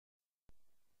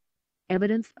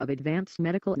evidence of advanced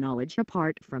medical knowledge.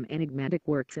 Apart from enigmatic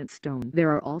works in stone, there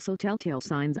are also telltale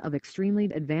signs of extremely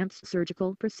advanced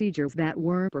surgical procedures that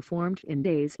were performed in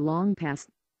days long past.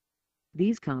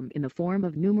 These come in the form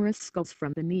of numerous skulls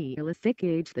from the Neolithic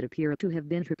age that appear to have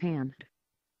been trepanned.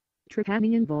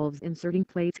 Trepanning involves inserting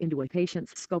plates into a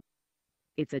patient's skull.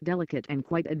 It's a delicate and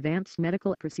quite advanced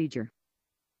medical procedure.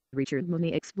 Richard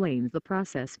Mooney explains the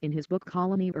process in his book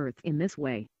Colony Earth in this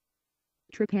way.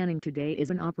 Trepanning today is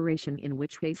an operation in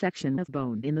which a section of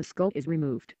bone in the skull is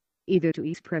removed, either to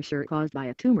ease pressure caused by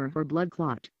a tumor or blood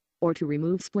clot, or to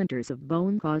remove splinters of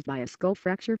bone caused by a skull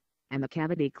fracture, and the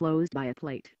cavity closed by a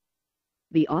plate.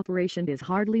 The operation is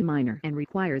hardly minor and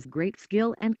requires great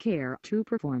skill and care to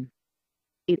perform.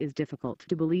 It is difficult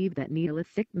to believe that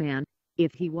Neolithic man,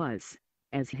 if he was,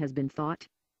 as has been thought,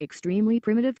 extremely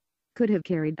primitive, could have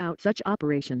carried out such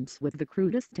operations with the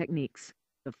crudest techniques,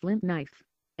 the flint knife,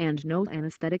 and no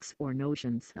anesthetics or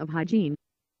notions of hygiene.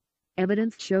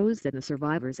 Evidence shows that the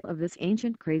survivors of this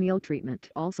ancient cranial treatment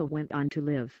also went on to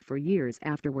live for years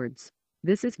afterwards.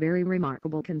 This is very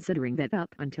remarkable considering that up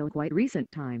until quite recent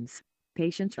times,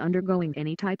 patients undergoing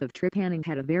any type of trepanning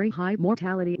had a very high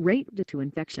mortality rate due to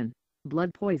infection,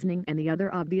 blood poisoning and the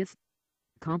other obvious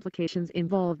complications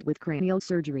involved with cranial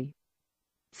surgery.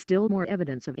 Still more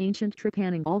evidence of ancient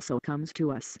trepanning also comes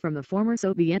to us from the former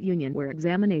Soviet Union, where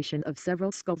examination of several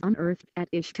skulls unearthed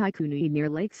at Ishtaikuni near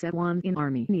Lake Sevan in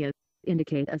Armenia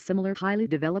indicate a similar highly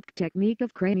developed technique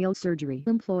of cranial surgery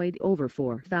employed over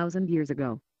 4,000 years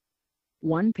ago.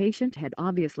 One patient had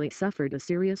obviously suffered a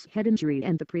serious head injury,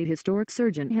 and the prehistoric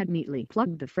surgeon had neatly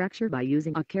plugged the fracture by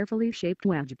using a carefully shaped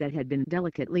wedge that had been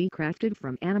delicately crafted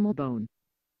from animal bone.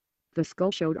 The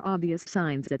skull showed obvious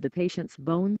signs that the patient's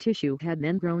bone tissue had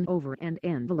then grown over and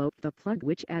enveloped the plug,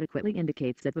 which adequately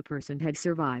indicates that the person had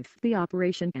survived the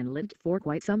operation and lived for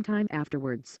quite some time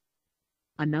afterwards.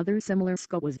 Another similar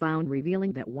skull was found,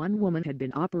 revealing that one woman had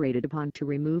been operated upon to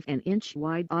remove an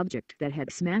inch-wide object that had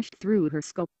smashed through her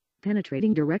skull,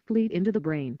 penetrating directly into the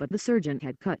brain, but the surgeon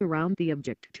had cut around the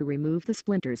object to remove the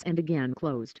splinters and again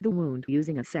closed the wound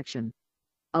using a section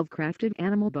of crafted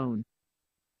animal bone.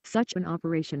 Such an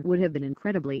operation would have been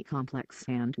incredibly complex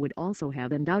and would also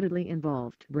have undoubtedly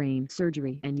involved brain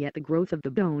surgery, and yet the growth of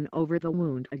the bone over the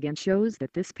wound again shows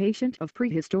that this patient of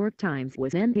prehistoric times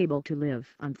was then able to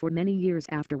live on for many years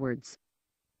afterwards.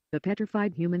 The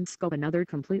petrified human skull. Another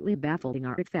completely baffling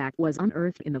artifact was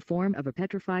unearthed in the form of a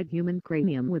petrified human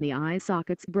cranium with the eye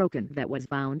sockets broken that was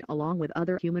found along with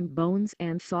other human bones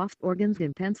and soft organs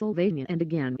in Pennsylvania and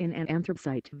again in an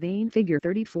anthracite vein. Figure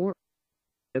 34.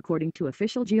 According to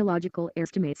official geological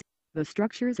estimates, the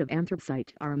structures of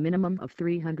anthracite are a minimum of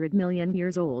 300 million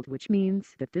years old, which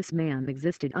means that this man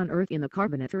existed on Earth in the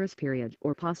Carboniferous period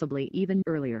or possibly even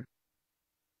earlier.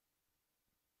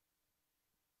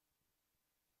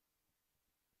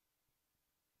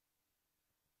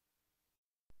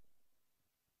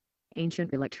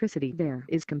 Ancient electricity. There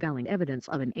is compelling evidence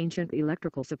of an ancient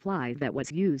electrical supply that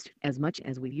was used as much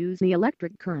as we use the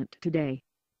electric current today.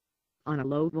 On a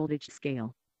low voltage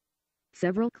scale,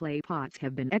 several clay pots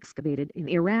have been excavated in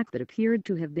Iraq that appeared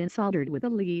to have been soldered with a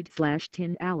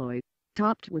lead/tin alloy,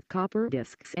 topped with copper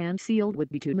discs and sealed with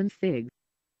bitumen fig.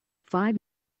 5.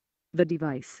 The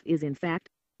device is in fact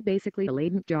basically a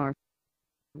Leyden jar.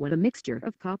 When a mixture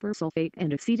of copper sulfate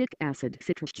and acetic acid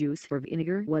citrus juice or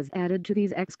vinegar was added to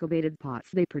these excavated pots,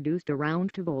 they produced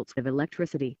around 2 volts of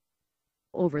electricity.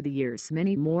 Over the years,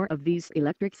 many more of these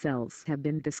electric cells have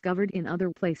been discovered in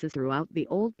other places throughout the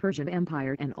old Persian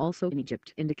Empire and also in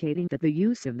Egypt, indicating that the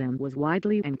use of them was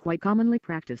widely and quite commonly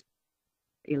practiced.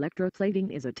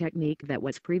 Electroplating is a technique that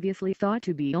was previously thought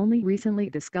to be only recently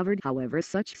discovered. However,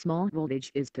 such small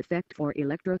voltage is perfect for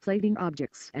electroplating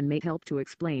objects and may help to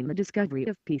explain the discovery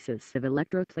of pieces of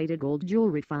electroplated gold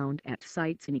jewelry found at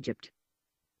sites in Egypt.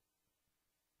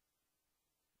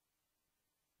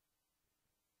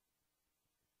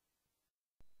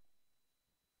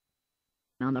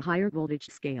 On the higher voltage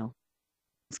scale,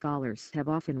 scholars have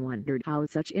often wondered how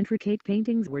such intricate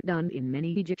paintings were done in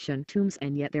many Egyptian tombs,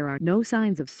 and yet there are no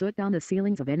signs of soot on the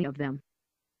ceilings of any of them.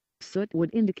 Soot would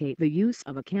indicate the use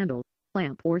of a candle,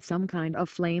 lamp or some kind of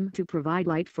flame to provide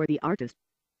light for the artist.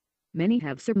 Many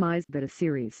have surmised that a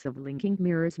series of linking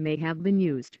mirrors may have been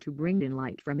used to bring in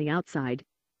light from the outside.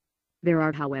 There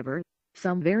are, however,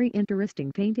 some very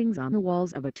interesting paintings on the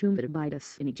walls of a tomb at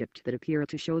Abydos in Egypt that appear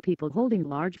to show people holding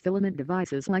large filament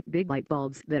devices like big light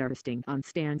bulbs that are resting on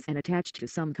stands and attached to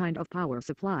some kind of power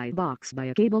supply box by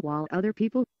a cable, while other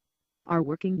people are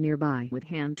working nearby with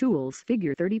hand tools.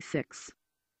 Figure 36.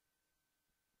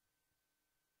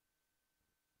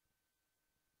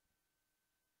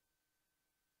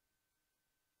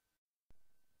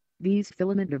 These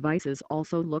filament devices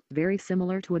also looked very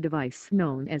similar to a device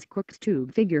known as Crookes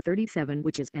tube figure 37,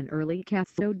 which is an early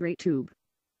cathode ray tube.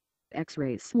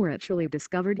 X-rays were actually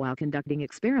discovered while conducting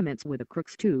experiments with a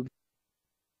Crookes tube.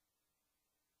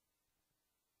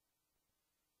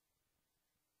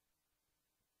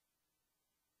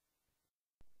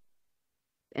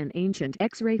 An ancient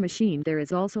X-ray machine. There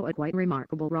is also a quite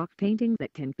remarkable rock painting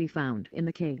that can be found in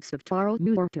the caves of Cerro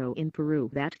Muerto in Peru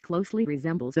that closely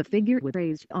resembles a figure with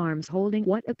raised arms holding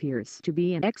what appears to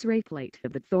be an X-ray plate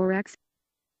of the thorax.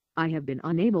 I have been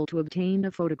unable to obtain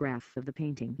a photograph of the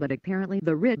painting, but apparently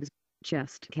the ribs,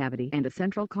 chest cavity and a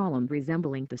central column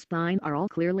resembling the spine are all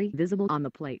clearly visible on the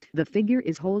plate the figure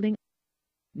is holding.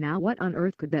 Now what on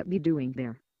earth could that be doing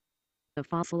there? A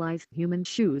fossilized human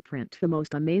shoe print. The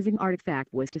most amazing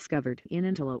artifact was discovered in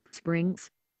Antelope Springs,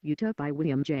 Utah by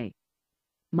William J.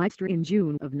 Meister in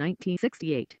June of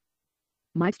 1968.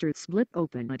 Meister split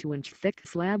open a 2-inch thick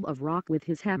slab of rock with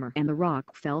his hammer, and the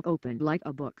rock fell open like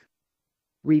a book,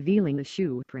 revealing the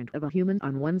shoe print of a human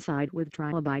on one side with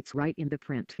trilobites right in the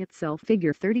print itself.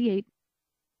 Figure 38.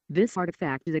 This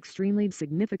artifact is extremely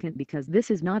significant because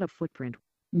this is not a footprint.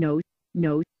 No,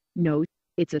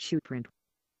 it's a shoe print.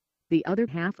 The other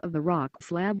half of the rock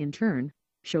slab in turn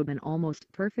showed an almost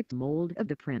perfect mold of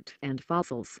the print and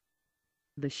fossils.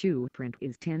 The shoe print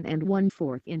is 10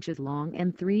 1/4 inches long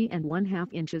and 3 1/2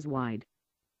 inches wide.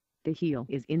 The heel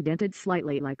is indented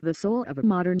slightly like the sole of a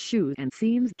modern shoe and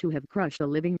seems to have crushed a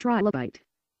living trilobite.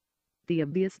 The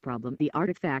obvious problem the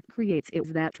artifact creates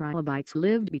is that trilobites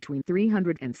lived between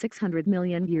 300 and 600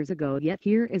 million years ago, yet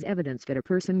here is evidence that a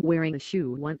person wearing the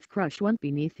shoe once crushed one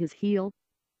beneath his heel.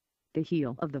 The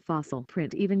heel of the fossil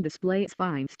print even displays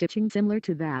fine stitching similar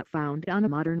to that found on a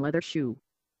modern leather shoe.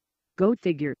 Go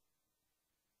figure.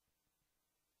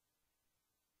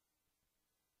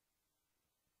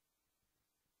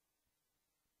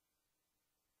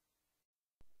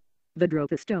 The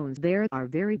Dropa stones. There are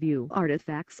very few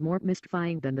artifacts more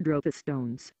mystifying than the Dropa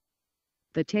stones.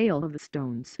 The tale of the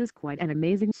stones is quite an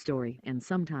amazing story and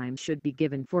sometimes should be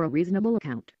given for a reasonable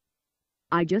account.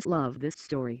 I just love this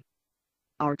story.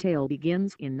 Our tale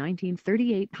begins in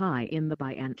 1938 high in the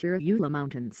Biankura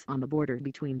Mountains on the border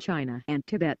between China and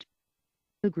Tibet.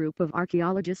 A group of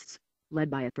archaeologists, led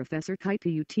by a Professor Put,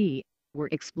 were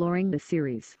exploring the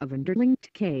series of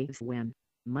interlinked caves when,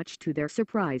 much to their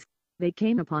surprise, they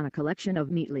came upon a collection of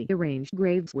neatly arranged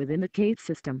graves within the cave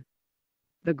system.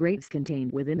 The graves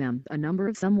contained within them a number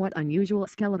of somewhat unusual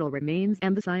skeletal remains,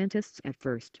 and the scientists at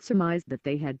first surmised that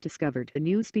they had discovered a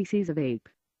new species of ape.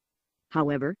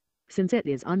 However, since it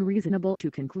is unreasonable to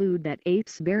conclude that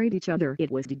apes buried each other, it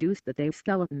was deduced that these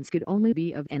skeletons could only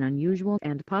be of an unusual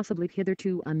and possibly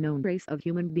hitherto unknown race of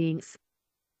human beings.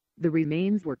 The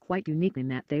remains were quite unique in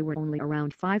that they were only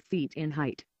around 5 feet in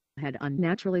height, had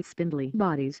unnaturally spindly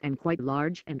bodies and quite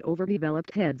large and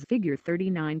overdeveloped heads. Figure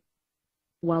 39.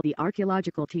 While the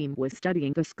archaeological team was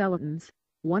studying the skeletons,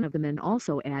 one of the men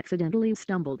also accidentally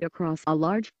stumbled across a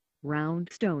large,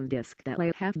 round stone disc that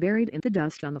lay half buried in the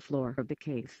dust on the floor of the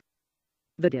cave.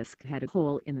 The disc had a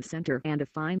hole in the center and a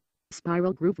fine,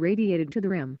 spiral groove radiated to the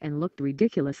rim and looked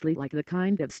ridiculously like the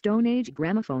kind of Stone Age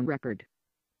gramophone record.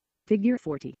 Figure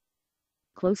 40.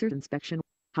 Closer inspection,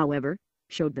 however,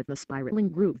 showed that the spiraling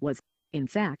groove was, in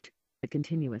fact, a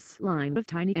continuous line of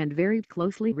tiny and very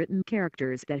closely written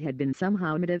characters that had been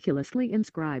somehow meticulously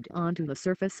inscribed onto the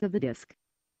surface of the disc.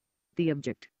 The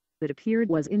object that appeared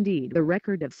was indeed a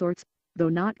record of sorts, though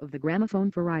not of the gramophone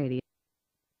variety.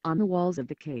 On the walls of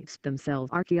the caves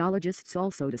themselves, archaeologists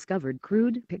also discovered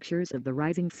crude pictures of the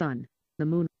rising sun, the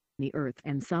moon, the earth,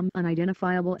 and some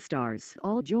unidentifiable stars,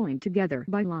 all joined together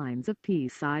by lines of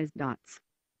pea-sized dots.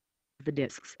 The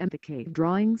discs and the cave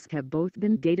drawings have both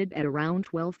been dated at around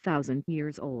 12,000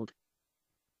 years old.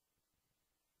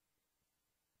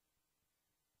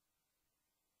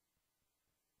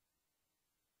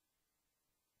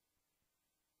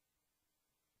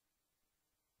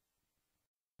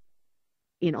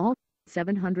 In all,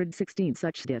 716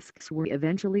 such discs were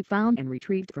eventually found and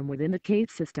retrieved from within the cave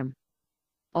system.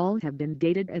 All have been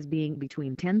dated as being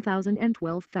between 10,000 and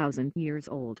 12,000 years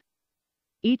old.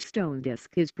 Each stone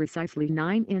disc is precisely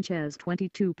 9 inches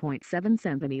 22.7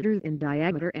 centimeters in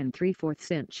diameter and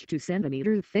 3/4 inch 2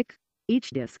 centimeters thick. Each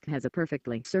disc has a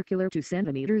perfectly circular 2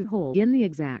 centimeter hole in the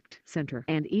exact center,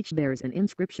 and each bears an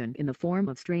inscription in the form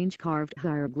of strange carved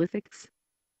hieroglyphics.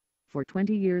 For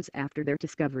 20 years after their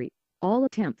discovery, all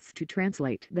attempts to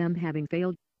translate them having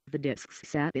failed, the discs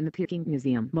sat in the Peking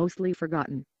Museum mostly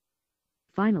forgotten.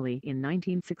 Finally, in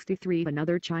 1963,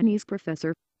 another Chinese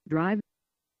professor, Drive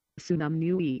Sunam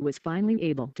Nui, was finally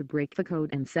able to break the code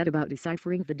and set about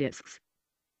deciphering the discs.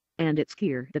 and it's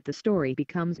here that the story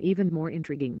becomes even more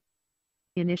intriguing.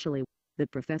 Initially, the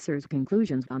professor's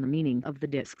conclusions on the meaning of the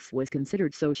discs was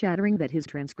considered so shattering that his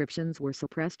transcriptions were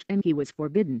suppressed and he was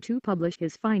forbidden to publish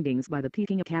his findings by the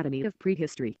Peking Academy of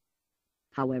Prehistory.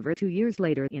 However, 2 years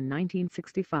later in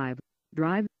 1965,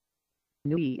 Drive,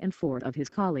 Nui and 4 of his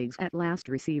colleagues at last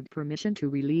received permission to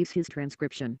release his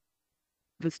transcription.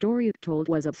 The story it told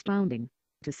was astounding,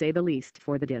 to say the least,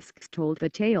 for the discs told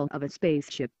the tale of a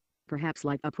spaceship, perhaps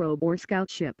like a probe or scout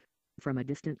ship, from a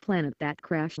distant planet that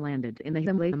crash-landed in the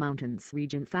Himalaya Mountains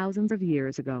region thousands of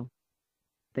years ago.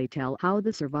 They tell how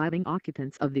the surviving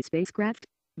occupants of the spacecraft,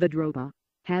 the Dropa,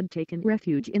 had taken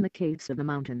refuge in the caves of the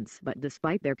mountains, but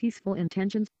despite their peaceful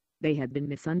intentions, they had been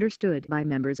misunderstood by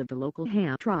members of the local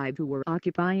Ham tribe who were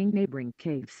occupying neighboring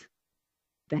caves.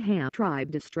 The Ham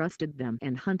tribe distrusted them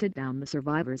and hunted down the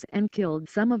survivors and killed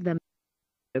some of them.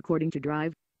 According to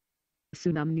Drive,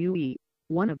 Sunam Nui,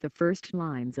 one of the first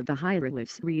lines of the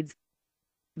hieroglyphs reads,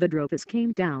 "The Dropas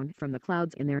came down from the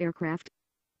clouds in their aircraft.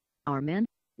 Our men,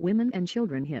 women and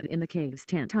children hid in the caves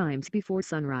 10 times before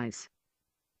sunrise.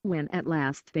 When at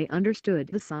last they understood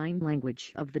the sign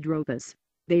language of the Dropas,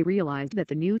 they realized that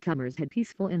the newcomers had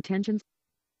peaceful intentions."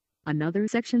 Another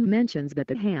section mentions that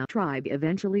the Ham tribe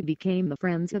eventually became the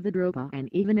friends of the Dropa and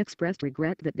even expressed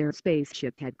regret that their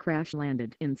spaceship had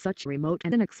crash-landed in such remote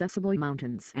and inaccessible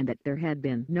mountains and that there had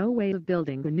been no way of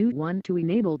building a new one to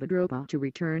enable the Dropa to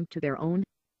return to their own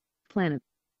planet.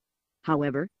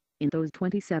 However, in those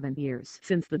 27 years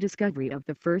since the discovery of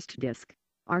the first disc,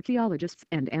 archaeologists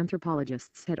and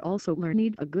anthropologists had also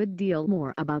learned a good deal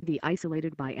more about the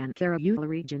isolated Biancarabula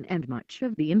region, and much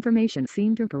of the information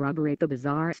seemed to corroborate the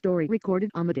bizarre story recorded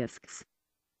on the discs.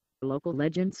 Local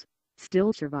legends,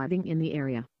 still surviving in the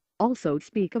area, also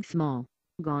speak of small,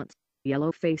 gaunt,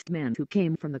 yellow-faced men who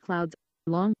came from the clouds,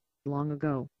 long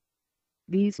ago.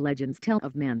 These legends tell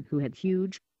of men who had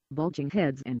huge, bulging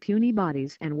heads and puny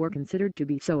bodies and were considered to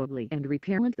be so ugly and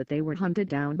repellent that they were hunted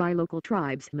down by local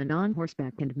tribesmen on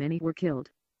horseback and many were killed.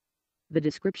 The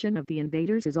description of the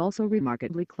invaders is also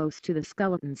remarkably close to the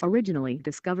skeletons originally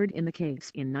discovered in the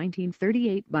caves in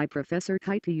 1938 by Professor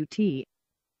Kaitut.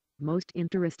 Most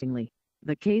interestingly,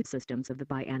 the cave systems of the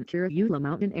Biancarabula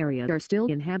mountain area are still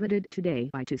inhabited today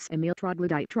by 2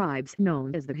 semi-troglodyte tribes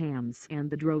known as the Hams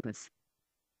and the Dropas.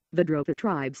 The Dropa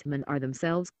tribesmen are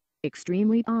themselves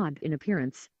extremely odd in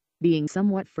appearance, being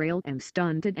somewhat frail and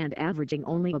stunted and averaging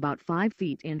only about 5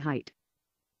 feet in height.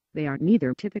 They are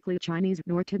neither typically Chinese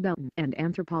nor Tibetan, and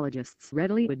anthropologists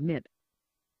readily admit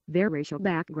their racial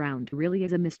background really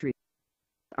is a mystery.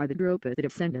 Are the Dropa the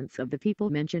descendants of the people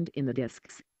mentioned in the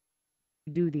discs?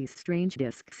 Do these strange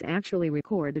discs actually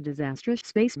record a disastrous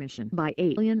space mission by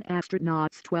alien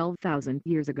astronauts 12,000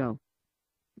 years ago?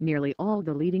 Nearly all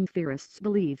the leading theorists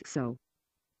believe so.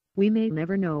 We may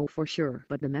never know for sure,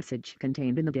 but the message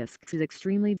contained in the discs is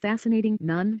extremely fascinating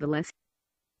nonetheless.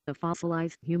 The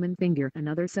fossilized human finger.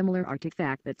 Another similar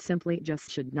artifact that simply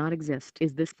just should not exist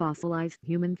is this fossilized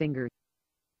human finger.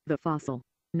 The fossil,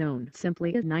 known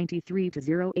simply as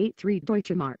 93-083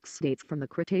 Deutsche Marks, dates from the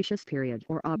Cretaceous period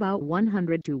or about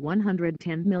 100 to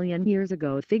 110 million years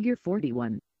ago. Figure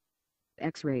 41.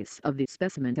 X-rays of the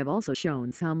specimen have also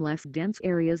shown some less dense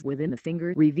areas within the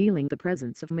finger, revealing the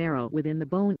presence of marrow within the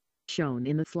bone, shown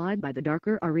in the slide by the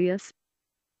darker areas.